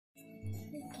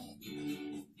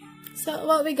So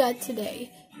what we got today?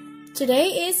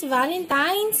 Today is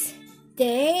Valentine's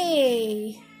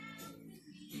Day.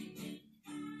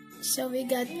 So we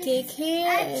got cake here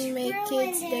and make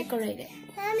kids decorate it.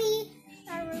 Mommy,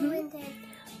 I ruined it.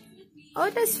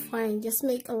 Oh, that's fine. Just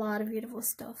make a lot of beautiful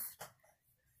stuff.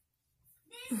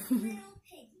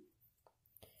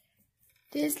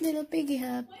 This little piggy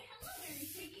hub.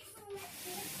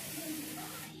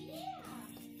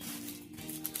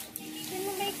 Can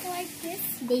you make like this?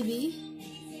 Baby,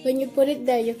 when you put it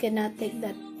there, you cannot take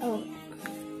that out.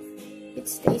 It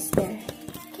stays there.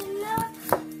 Cannot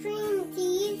bring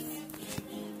these.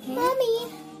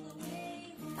 Mommy!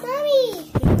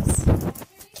 Mommy! Yes.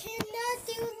 Cannot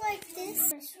do like this.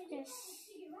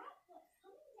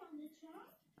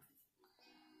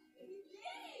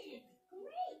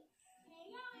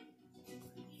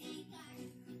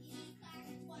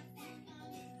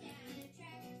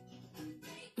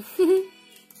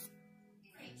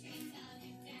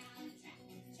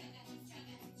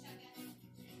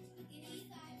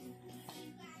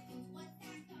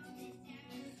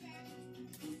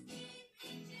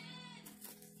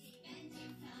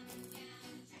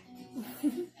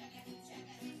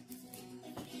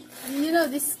 You know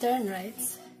this turn, right?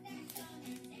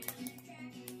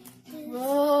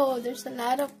 Whoa, there's a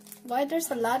lot of... Why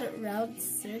there's a lot of round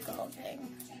circle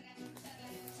thing?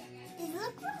 It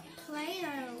looks like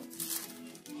Play-Doh.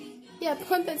 Yeah,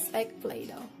 Pontet's like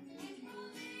Play-Doh.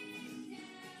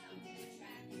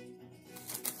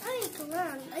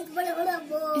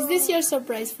 Is this your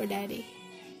surprise for Daddy?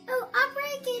 Oh, I'll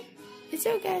break it. It's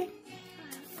okay.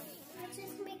 Let's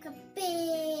just make a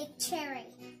big cherry.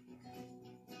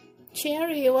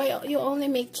 Cherry? Why you only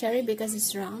make cherry because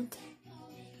it's round?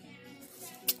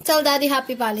 Tell Daddy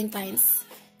Happy Valentine's.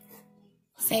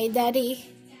 Say, Daddy,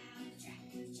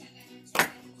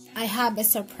 I have a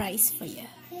surprise for you.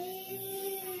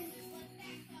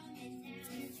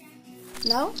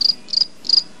 No?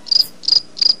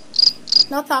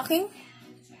 No talking?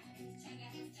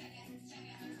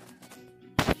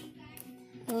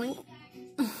 Oink.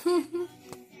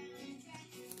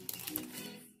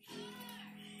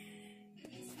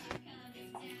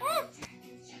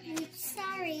 I'm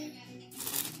sorry.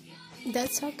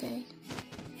 That's okay.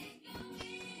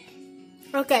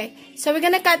 Okay, so we're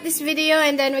gonna cut this video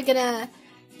and then we're gonna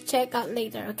check out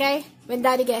later, okay? When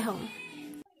Daddy get home.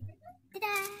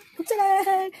 Ta-da!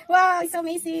 Ta-da! Wow, it's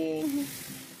amazing.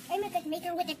 I'm a good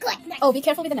maker with a good knife. Oh, be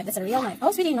careful with the knife. That's a real knife.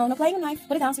 Oh, sweetie, no playing with knife.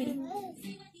 Put it down, sweetie.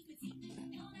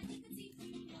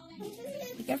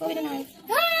 Be careful with the knife.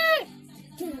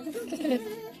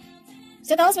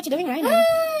 So tell us what you're doing right now.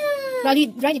 Riley,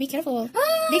 be careful.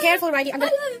 Be careful, Riley. I'm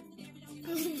gonna...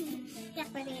 That's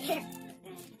funny.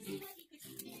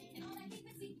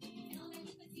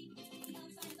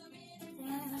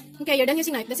 Okay, you're done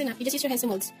using knife. That's enough. You just use your hands to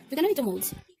mold. We're gonna need to mold.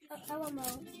 I want more.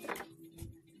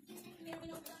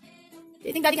 Do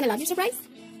you think Daddy gonna love your surprise?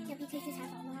 Yeah, because this has a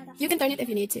lot of... You can turn it if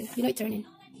you need to. You know it turning.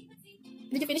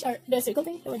 Did you finish the circle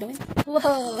thing that we're doing?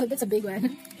 Whoa, that's a big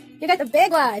one. You got a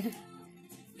big one.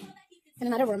 And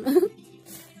another worm.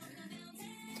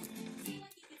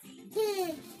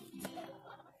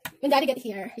 When Daddy get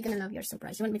here, he's gonna love your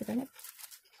surprise. You want me to turn it?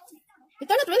 It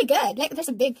turned out really good. Like there's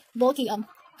a big bulky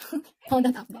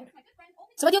fondant up there.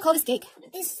 So what do you call this cake?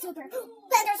 It's super.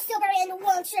 Leather, silver, and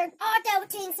one shirt. All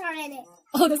those things are in it.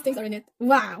 All those things are in it.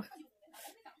 Wow.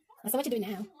 So what you doing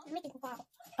now? I'm making a ball.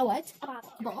 A what? A ball.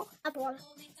 A ball? A ball.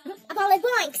 A ball with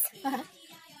blanks.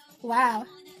 Wow.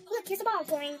 Look, here's a ball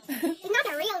going. It's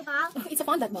not a real ball. It's a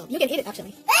fondant ball. You can eat it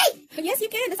actually. Hey! Yes, you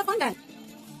can. It's a fondant.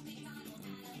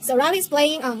 So Riley's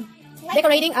playing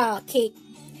decorating a cake.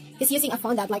 He's using a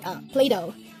fondant like a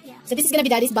Play-Doh. Yeah. So this is gonna be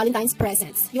Daddy's Valentine's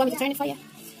presents. You want me to turn it for you?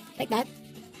 Like that?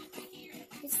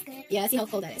 It's good. Yeah, see how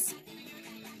cool that is.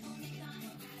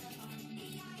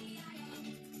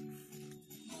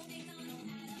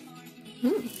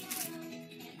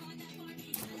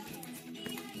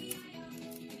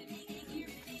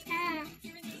 Ah.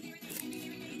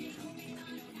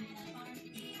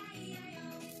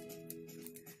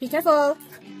 Be careful.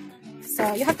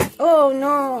 So you have to... Oh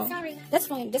no. Sorry. That's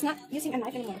fine. Just not using a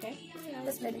knife anymore, okay?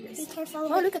 Let's blend Be this.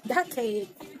 careful. Oh, look at that cake.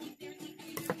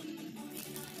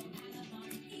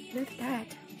 Look at that.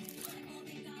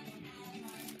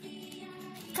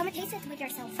 Come and taste it with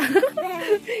yourself.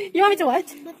 You want me to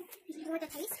what? You want to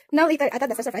taste? No, later. I thought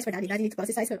that's a surprise for Daddy. Daddy needs to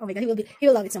publicize her. Oh my god, he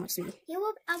will love it so much, sweetie.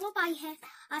 I will buy him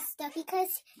stuff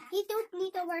because he don't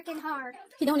need to work hard.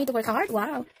 He don't need to work hard?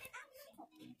 Wow.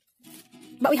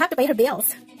 But we have to pay her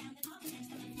bills.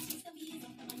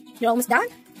 You're almost done?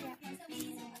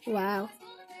 Yeah. Wow.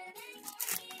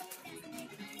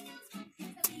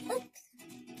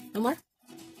 No more?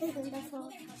 That's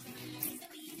all.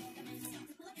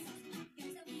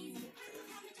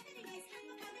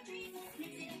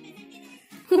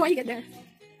 Why you get there?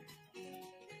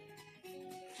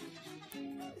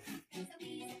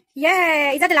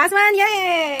 Yay! Is that the last one?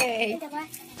 Yay!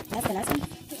 That's the last one?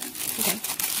 Okay.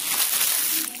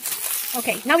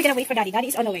 Okay, now we're gonna wait for Daddy. Daddy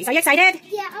is on the way. So are you excited?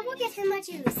 Yeah, I will get him my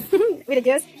juice. With the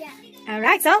juice? Yeah.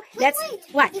 Alright, so let's... Wait.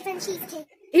 What? Even cheesecake.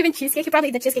 Even cheesecake? You probably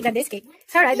eat the cheesecake than this cake.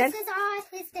 Alright then. This is all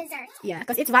his dessert. Yeah,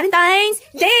 because it's Valentine's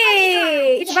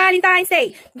Day! It's Valentine's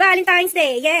Day! Valentine's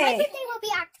Day! Yay! Everything will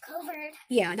be covered.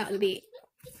 Yeah, that will be...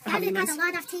 Daddy got a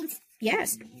lot of things.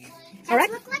 Yes. That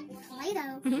Alright. look like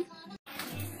Play-Doh. Mm-hmm.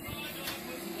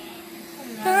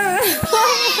 Wow.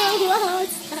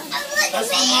 That's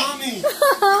for mommy.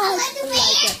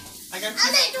 I got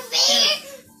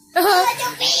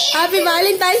Happy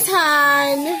Valentine's,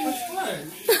 hon.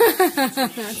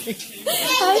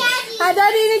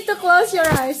 Daddy, you need to close your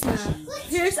eyes now.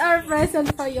 Here's our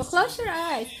present for you. Close your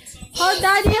eyes. Hold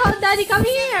Daddy, come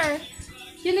here.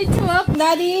 You need to help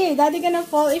Daddy. Daddy gonna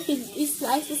fall if his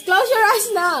slices. Close your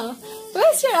eyes now.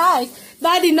 Close your eyes.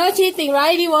 Daddy, no cheating.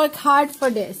 Riley worked hard for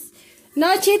this.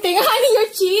 No cheating. Honey,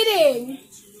 you're cheating.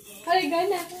 Are you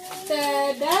gonna?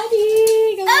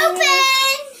 Daddy.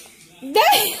 Open!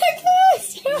 Daddy, close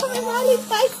your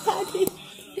Valentine's, Daddy.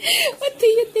 What do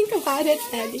you think about it,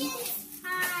 Daddy?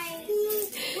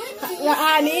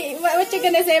 Annie, what you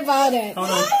gonna say about it? Hold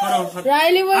on.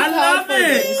 Riley worked I hard love for it.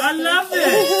 this. I love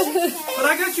it. But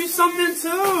I got you something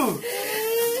too.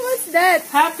 What's that?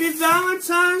 Happy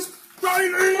Valentine's,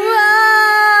 Riley. Wow!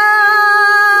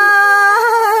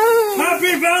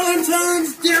 Happy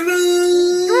Valentine's,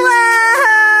 Jimmy.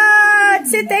 Wow!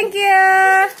 Say thank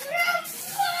you.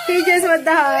 He just want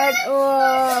the heart.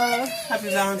 Wow. Happy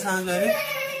Valentine's, baby.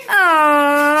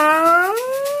 Aww.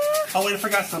 Oh wait, I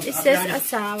forgot something. It says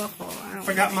asawa ko. I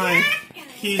forgot my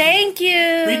keys. Thank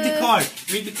you. Read the card.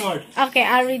 Read the card. Okay,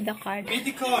 I'll read the card. Read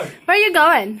the card. Where are you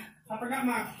going? I forgot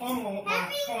my phone with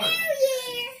my card.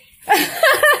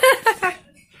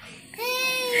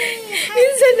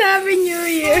 It's an Happy New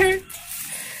Year.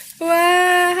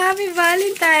 Wow, Happy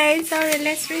Valentine's. Alright,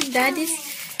 let's read Daddy's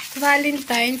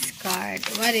Valentine's card.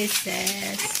 What is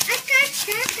this? I got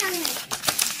chocolate.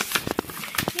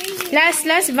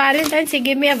 Last Valentine's, he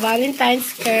gave me a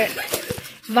Valentine's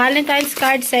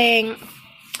card saying,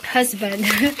 husband.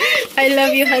 I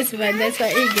love you, husband. That's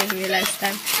what he gave me last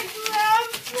time.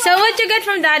 So what you got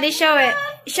from Daddy? Show it.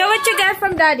 Show what you got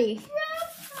from Daddy.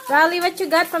 Riley, what you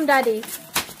got from Daddy?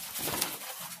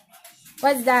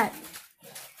 What's that?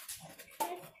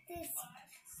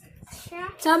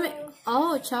 Tell me.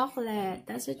 Oh, chocolate.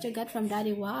 That's what you got from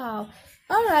Daddy. Wow.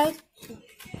 Alright.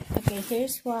 Okay,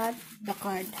 here's what the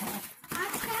card has.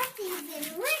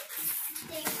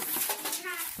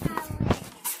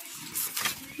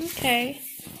 Okay.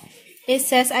 It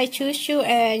says, I choose you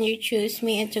and you choose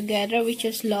me, and together we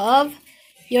choose love.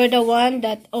 You're the one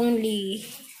the only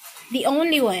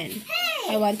one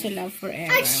I want to love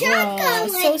forever. Wow,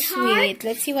 so sweet.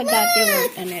 Let's see what Daddy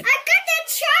wrote on it. I got the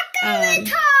chocolate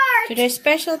heart. To the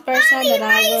special person that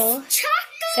I will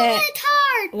say.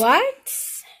 Heart. What?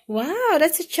 Wow,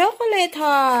 that's a chocolate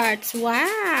heart. Wow.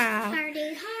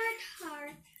 Hearty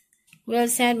heart. Will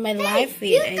send my life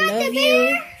with. I love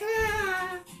you.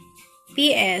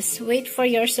 P.S. Wait for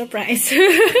your surprise.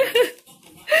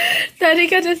 Daddy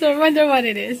got a surprise. Wonder what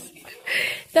it is.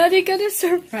 Daddy got a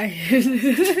surprise.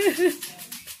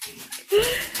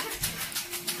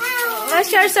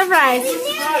 What's your surprise?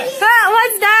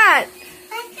 What's that?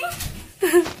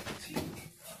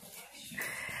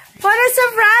 What a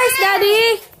surprise,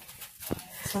 Daddy!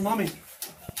 For mommy.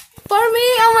 For me?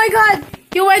 Oh my God!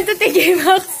 You went to TK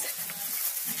Maxx.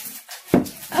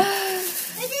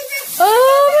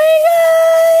 Oh my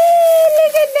God!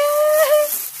 Look at that!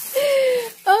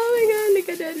 Oh my God! Look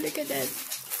at that! Look at that!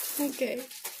 Okay.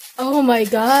 Oh my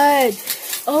God!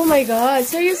 Oh my God!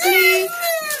 Seriously?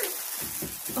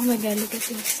 Oh my God! Look at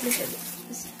this! Look at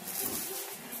this!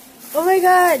 Oh my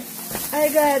God!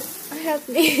 Help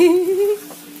me!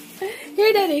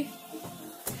 Here, Daddy.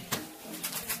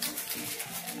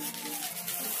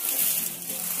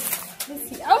 Let's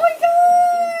see. Oh my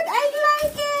God! I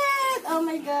like it! Oh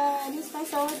my God! You spent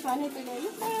so much money today.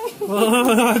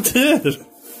 Well, I did.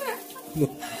 Oh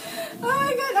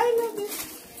my God! I love this.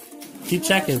 Keep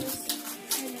checking.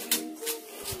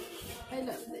 I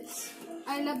love this.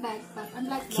 I love backpack. I'm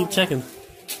like Keep Dora. checking.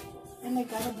 And I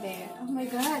got a bear. Oh my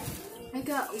God! I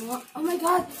got one. Oh my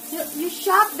God! You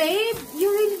shop, babe. You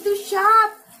really do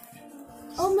shop.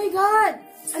 Oh my God!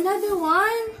 Another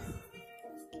one.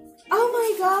 Oh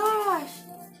my gosh!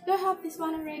 The have this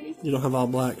one already. You don't have all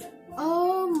black.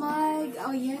 Oh my.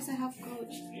 Oh yes, I have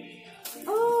Coach.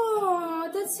 Oh,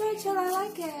 that's so chill. I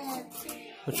like it.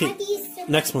 Okay, Daddy's so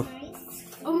next one.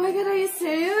 Oh my god, are you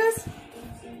serious?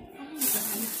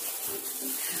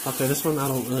 Okay, this one I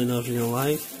don't really know if you're gonna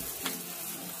like.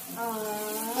 It's a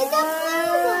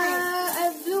blue one. A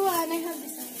blue one. I have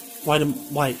this one.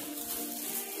 White.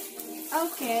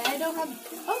 Okay, I don't have.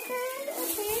 Okay,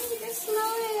 that's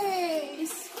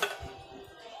nice.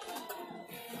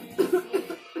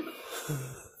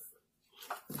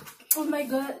 Oh my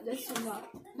god, that's a lot.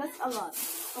 That's a lot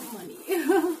of money.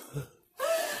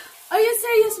 Are you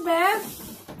serious, babe?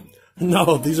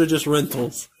 No, these are just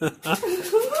rentals.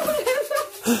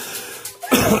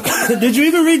 Did you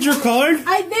even read your card?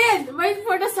 I did. Wait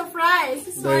for the surprise.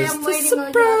 That's why There's I'm the waiting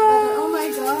on surprise. that. Oh my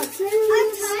god. That's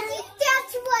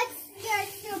what's your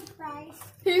surprise.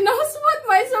 He knows what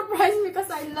my surprise because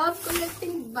I love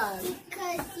collecting bags.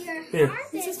 Because your Here.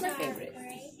 heart This is is my not favorite.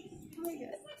 right. Oh my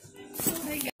god.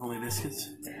 Only biscuits.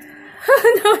 No, I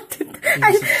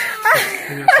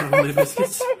Only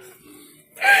biscuits.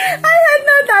 had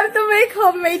no time to make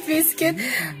homemade biscuit.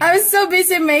 I was so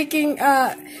busy making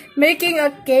a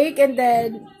cake and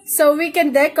then so we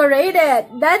can decorate it.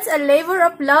 That's a labor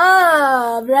of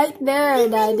love right there,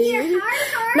 Daddy.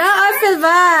 Now I feel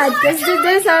bad because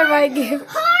these are my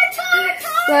gifts.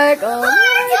 Like, oh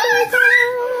my gosh.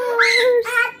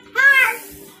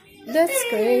 That's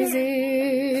crazy.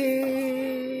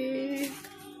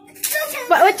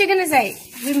 But what you gonna say?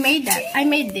 We made that. I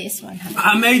made this one.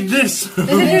 I made this.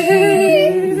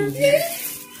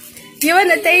 You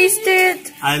wanna taste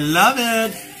it? I love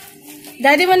it.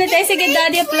 Daddy wanna taste it? Get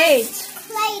Daddy a plate.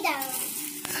 Play-Doh.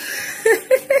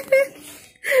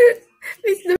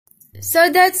 So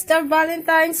that's the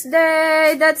Valentine's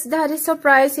Day. That's Daddy's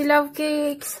surprise. He loves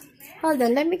cakes. Hold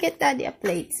on, let me get Daddy a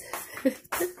plate.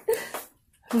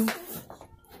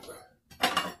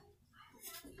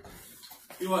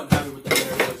 You want happy with the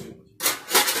hair,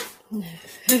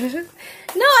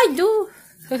 No, I do.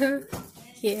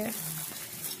 Here.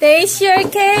 Taste your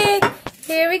cake.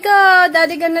 Here we go.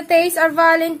 Daddy gonna taste our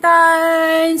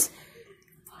Valentine's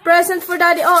present for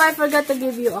Daddy. Oh, I forgot to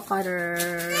give you a cutter.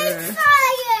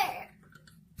 Fire.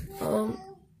 Dun,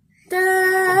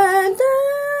 dun.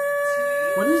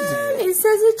 What is it? It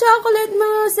says a chocolate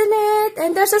mousse in it.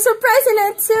 And there's a surprise in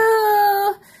it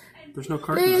too. There's no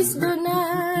cartons. Please do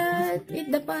not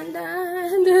eat the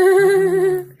pandan.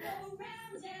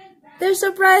 There's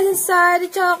surprise inside the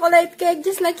chocolate cake,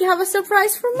 just like you have a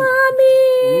surprise for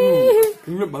mommy.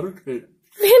 Peanut butter cake.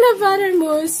 Peanut butter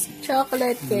mousse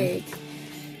chocolate cake.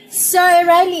 So,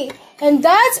 Riley, and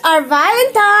that's our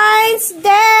Valentine's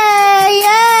Day!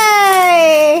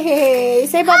 Yay!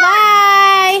 Say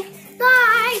bye-bye!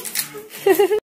 Bye.